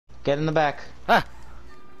Get in the back. Ah!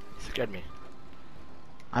 You scared me.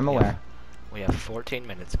 I'm aware. We have 14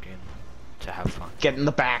 minutes again to have fun. Get in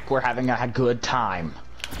the back. We're having a good time.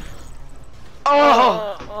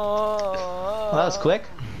 Oh! Well, that was quick.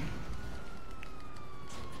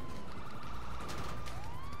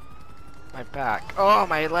 My back. Oh,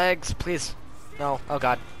 my legs, please. No. Oh,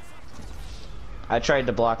 God. I tried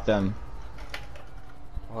to block them.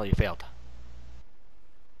 Well, you failed.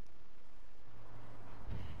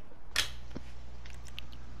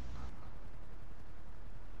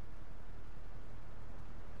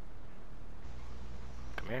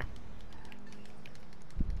 Come here.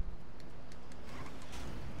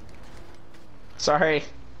 Sorry.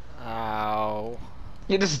 Ow.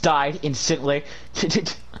 You just died instantly.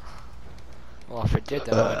 Well, if it did,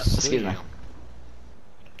 then I would sue excuse you. me.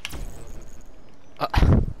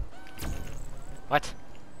 What?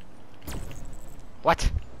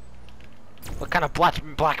 What? What kind of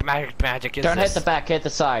black magic is Don't this? hit the back, hit the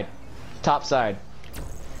side. Top side.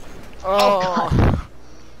 Oh!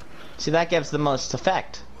 See, that gives the most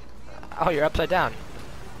effect. Oh, you're upside down.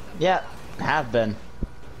 Yeah, have been.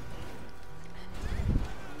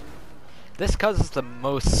 This causes the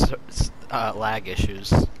most lag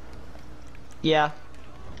issues. Yeah.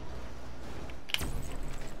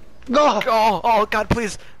 Go! Oh, God,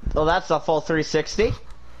 please! Well, that's a full 360.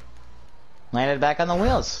 Landed back on the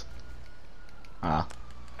wheels. Ah.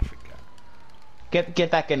 I forgot.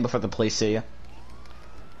 Get back in before the police see you.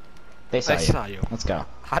 They saw I you. saw you. Let's go.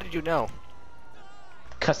 How did you know?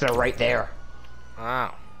 'Cause they're right there.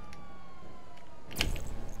 Wow.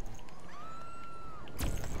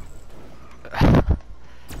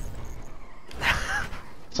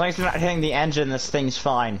 As long as you're not hitting the engine, this thing's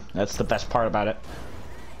fine. That's the best part about it.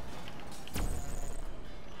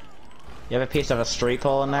 You have a piece of a street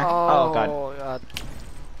pole in there? Oh, God.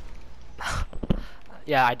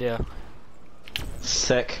 Yeah, I do.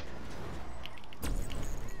 Sick.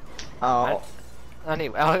 Oh. I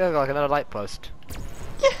need. I'll go like another light post.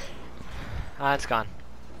 Yeah. Ah, it's gone.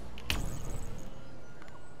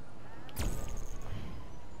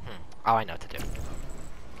 Oh, I know what to do.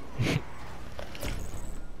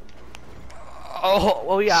 Oh,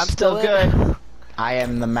 well, yeah, I'm still good. I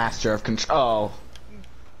am the master of control. Oh.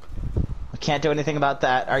 I can't do anything about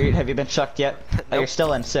that. Have you been chucked yet? Nope. Oh, you're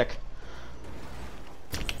still in. Sick.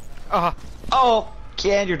 Oh,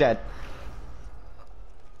 and you're dead.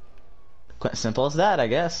 Quite simple as that, I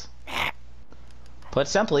guess. Put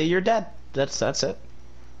simply, you're dead. That's it.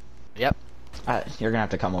 Yep. You're gonna have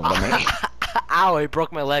to come over to me. Ow! I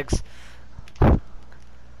broke my legs.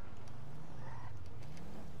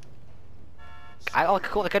 I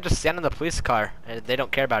could just stand in the police car and they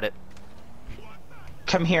don't care about it.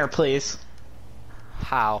 Come here, please.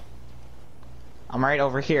 How? I'm right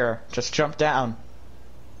over here. Just jump down.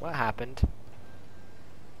 What happened?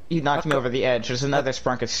 You knocked me over the edge. There's another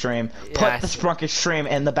Sprunk Extreme. Yeah, Put the Sprunk Extreme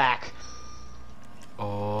in the back.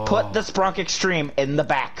 Oh. Put the Sprunk Extreme in the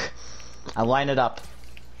back. I'll line it up.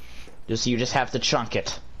 You just have to chunk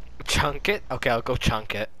it. Chunk it? Okay, I'll go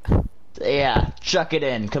chunk it. Yeah, chuck it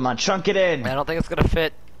in. Come on, chunk it in. I don't think it's gonna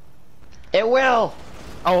fit. It will.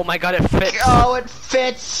 Oh my God, it fits. Oh, it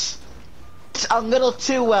fits. A little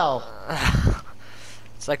too well.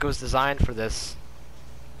 It's like it was designed for this.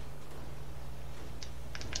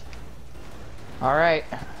 All right.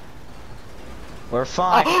 We're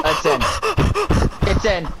fine. It's in. It's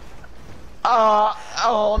in.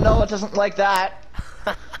 Oh no, it doesn't like that.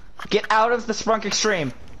 Get out of the Sprunk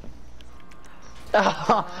Extreme.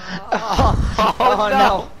 Oh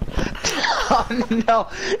no. Oh no.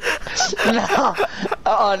 No.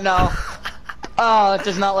 Oh no. Oh, it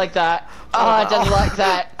does not like that. Oh, it doesn't like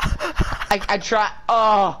that. I try.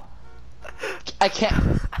 Oh. I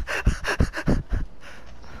can't.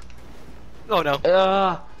 Oh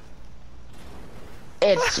no.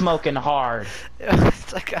 It's smoking hard.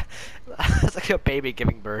 It's like a baby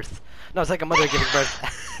giving birth. No, it's like a mother giving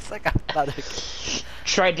birth. It's like a mother.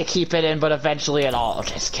 Tried to keep it in, but eventually it all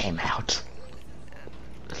just came out.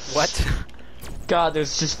 What? God,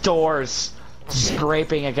 there's just doors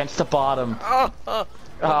scraping against the bottom. I'll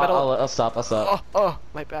stop. I'll stop. Oh,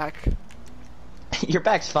 my back. Your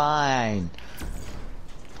back's fine.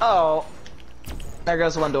 Oh, there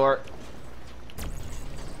goes one door.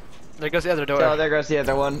 There goes the other door. Oh, there goes the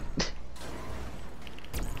other one.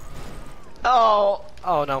 Oh.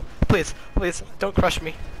 Oh no! Please, please, don't crush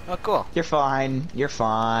me. Oh, cool. You're fine. You're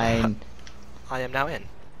fine. I am now in.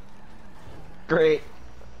 Great.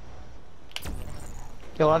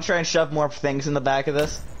 You want to try and shove more things in the back of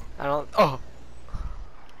this? I don't. Oh.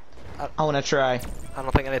 I want to try. I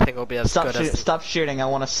don't think anything will be as good as. Stop shooting. I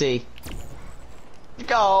want to see.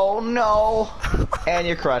 Oh no! And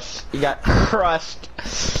you're crushed. You got crushed.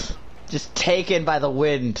 Just taken by the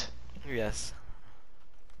wind. Yes.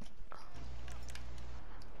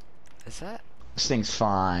 Is that This thing's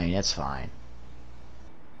fine. It's fine.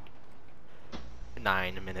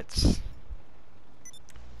 9 minutes?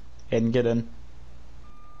 And get in.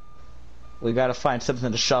 We gotta find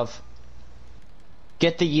something to shove.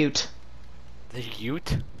 Get the ute. The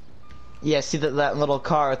ute? Yeah, see that little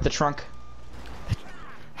car with the trunk?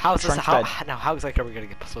 How is this? Trunk bed. How exactly are we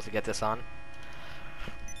supposed to get this on?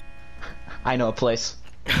 I know a place.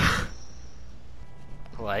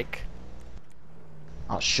 Like?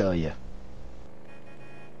 I'll show you.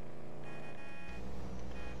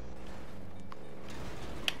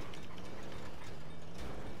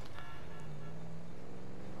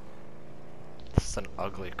 This is an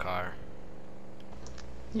ugly car.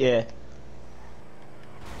 Yeah.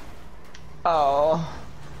 Oh.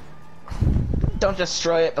 Don't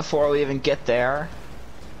destroy it before we even get there.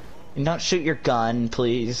 And don't shoot your gun,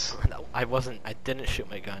 please. No, I didn't shoot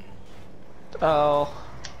my gun. Oh.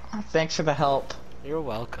 Thanks for the help. You're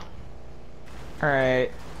welcome.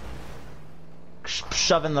 Alright.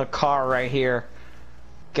 Shoving the car right here.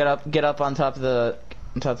 Get up on top of the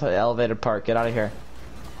elevated part. Get out of here.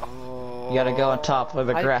 You gotta go on top where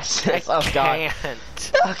the grass is. Oh god.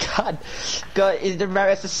 Can't. Oh god. Go. Remember,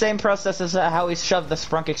 it's the same process as how we shoved the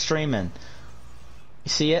Sprunk Extreme in. You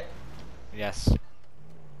see it? Yes.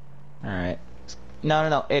 Alright.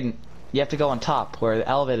 No, Aiden. You have to go on top where the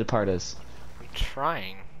elevated part is. I'm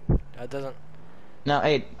trying. That doesn't. No,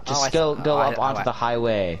 Aiden. Just go up onto the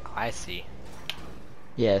highway. I see.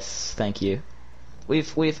 Yes, thank you. We've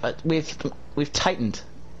tightened.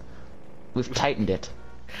 We've tightened it.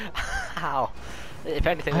 How? If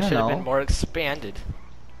anything, I it don't should have know. been more expanded.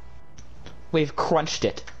 We've crunched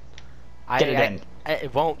it. Get it in.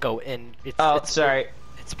 It won't go in. Sorry.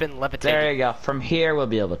 It's been levitated. There you go. From here, we'll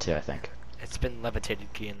be able to, I think. It's been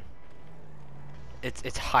levitated, Kian.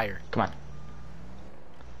 It's higher. Come on.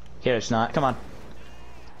 Here, it's not. Come on.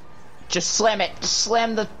 Just slam it. Just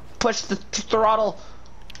slam the... Push the throttle.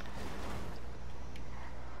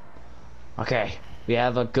 Okay. You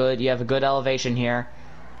have a good elevation here.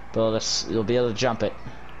 You'll be able to jump it.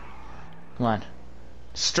 Come on.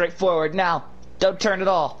 Straight forward now. Don't turn at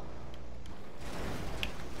all.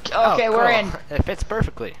 Okay, Oh, we're cool. in. It fits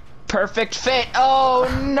perfectly. Perfect fit. Oh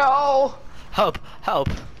no. Help! Help!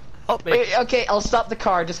 Help me! Wait, okay, I'll stop the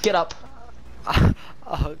car. Just get up.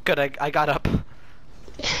 Oh, good. I got up.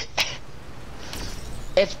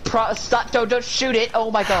 It's stop. Don't shoot it.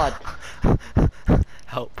 Oh my god.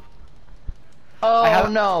 Help! Oh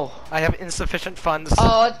no. I have insufficient funds.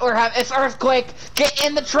 Oh, it's earthquake. Get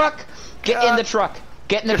in the truck. Get in the truck.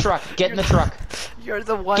 Get in the truck. Get in the truck. You're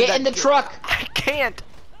the one. Get in the truck. I can't.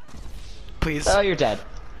 Please. Oh, you're dead.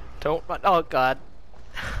 Don't run. Oh god.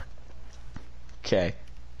 Okay.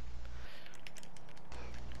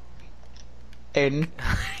 Aiden,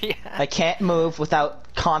 Yeah. I can't move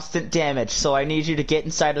without constant damage, so I need you to get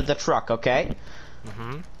inside of the truck, okay?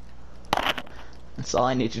 Mhm. That's all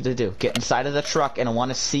I need you to do. Get inside of the truck, and I want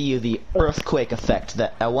to see you the earthquake effect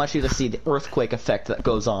I want you to see the earthquake effect that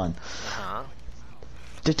goes on. Uh-huh.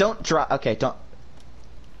 Don't drop. Okay, don't.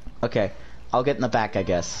 Okay, I'll get in the back, I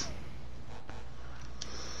guess.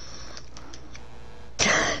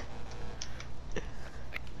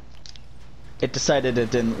 It decided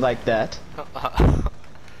it didn't like that.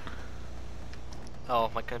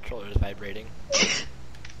 Oh, my controller is vibrating.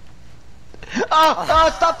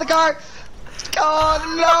 Oh, stop the car! Oh,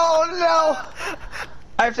 no!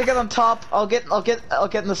 I have to get on top. I'll get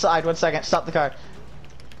in the side. 1 second. Stop the car.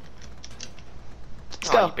 Let's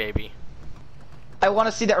Oh, go. you baby. I want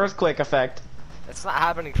to see the earthquake effect. It's not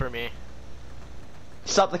happening for me.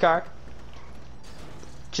 Stop the car.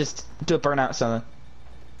 Just do a burnout or something.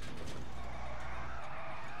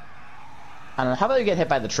 I don't know. How about you get hit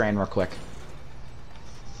by the train real quick?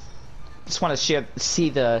 Just want to see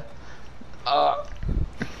the. Oh,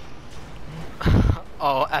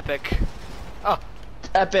 epic. Oh,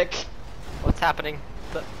 Epic. what's happening?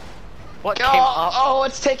 What came up? Oh,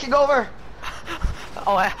 it's taking over.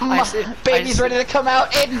 Oh, I see. Baby's ready to come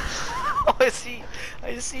out. In. Oh, I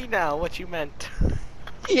see now what you meant.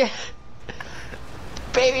 Yeah.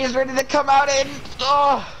 Baby's ready to come out. In.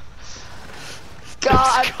 Oh.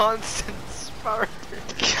 God. There's constant spark.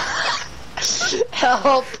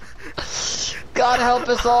 Help. God help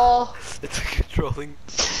us all. It's controlling.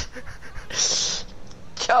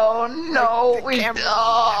 Oh no,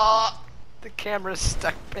 The camera's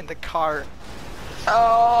stuck in the car.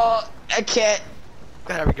 Oh, I can't.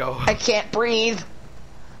 There we go. I can't breathe.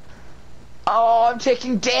 Oh, I'm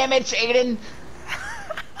taking damage, Aiden.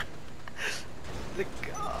 The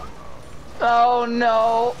Oh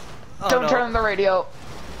no! Oh, Don't no. turn on the radio.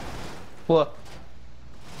 What?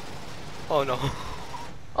 Oh no.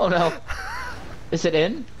 Oh no. Is it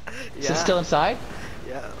in? Is it still inside?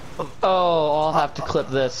 Yeah. Oh, I'll have to clip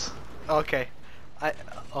this. Okay.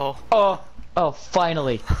 Oh. Oh,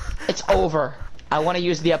 finally. It's over. I want to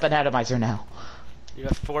use the up and atomizer now. You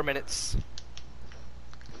have 4 minutes.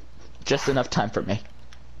 Just enough time for me.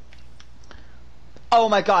 Oh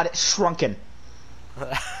my god, it's shrunken. You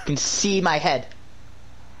can see my head.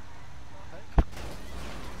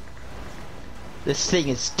 This thing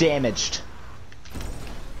is damaged.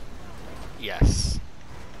 Yes.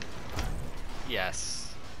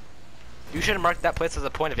 Yes. You should have marked that place as a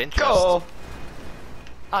point of interest. Go!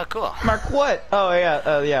 Oh, cool. Mark what? Oh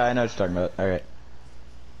yeah, yeah, I know what you're talking about. Alright.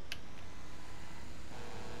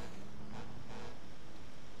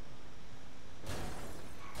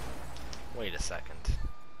 Wait a second.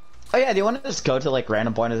 Oh yeah, do you want to just go to like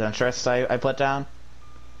random point of interest I put down?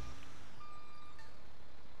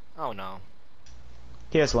 Oh no.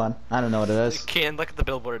 Here's one. I don't know what it is. Kian, look at the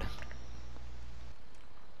billboard.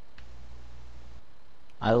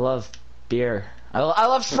 I love beer. I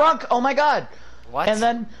love Sprunk! Oh my god! What? And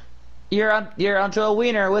then you're onto a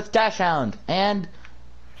wiener with Dash Hound and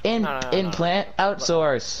implant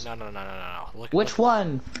outsource. No. Which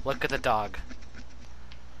one? Look at the dog.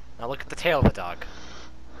 Now look at the tail of the dog.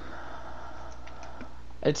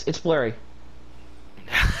 It's blurry.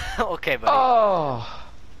 Okay, buddy. Oh,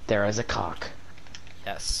 there is a cock.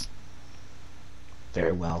 Yes.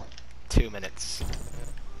 Very well. 2 minutes.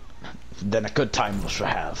 Then a good time we shall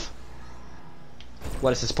have.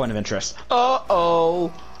 What is his point of interest?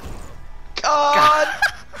 Uh-oh. God!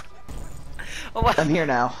 Oh, what? I'm here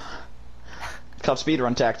now. Called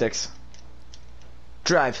speedrun tactics.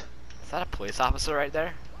 Drive. Is that a police officer right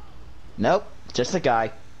there? Nope, just a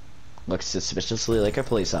guy. Looks suspiciously like a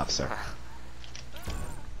police officer.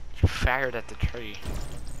 You fired at the tree.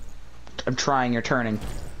 I'm trying, you're turning.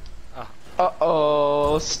 Oh.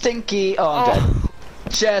 Uh-oh, stinky. Oh, I'm dead.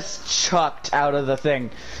 Just chucked out of the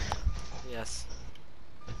thing. Yes.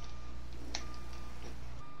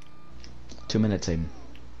 2 minutes in.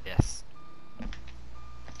 Yes.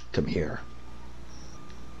 Come here.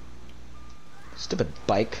 Stupid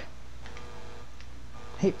bike.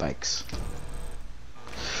 Hate bikes.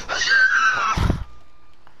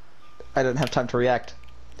 I didn't have time to react,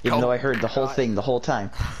 even though I heard the whole thing the whole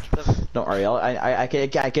time. Don't worry, I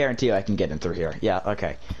guarantee you I can get in through here. Yeah,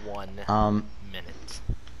 okay. 1 minute.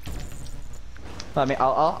 I mean,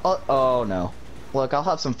 oh no. Look, I'll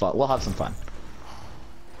have some fun. We'll have some fun.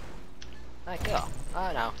 Let go.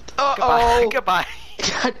 Oh no. Uh-oh. Goodbye.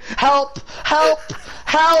 God, help! Help!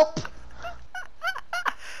 Help!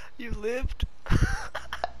 You lived?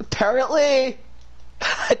 Apparently!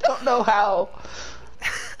 I don't know how.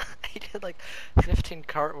 He did like 15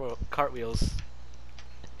 cartwheels.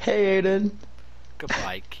 Hey, Aiden.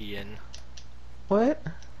 Goodbye, Kian. What?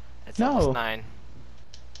 It's No. almost 9.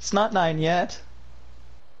 It's not 9 yet.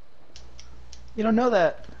 You don't know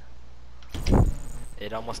that.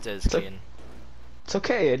 It almost is, It's Kian. It's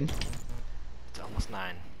okay, Aiden. It's almost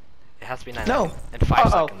 9. It has to be 9 No. in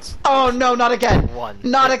 5 seconds. Oh no, not again. 1.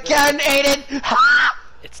 Not again, Aiden. Ha!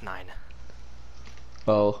 It's 9.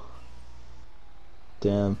 Oh.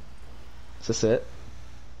 Damn. Is this it?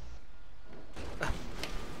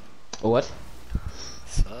 What?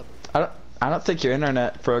 Sup? I don't think your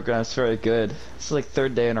internet program is very good. It's like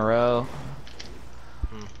 3rd day in a row.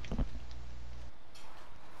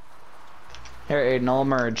 Here, Aiden, I'll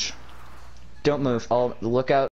merge. Don't move. I'll look out.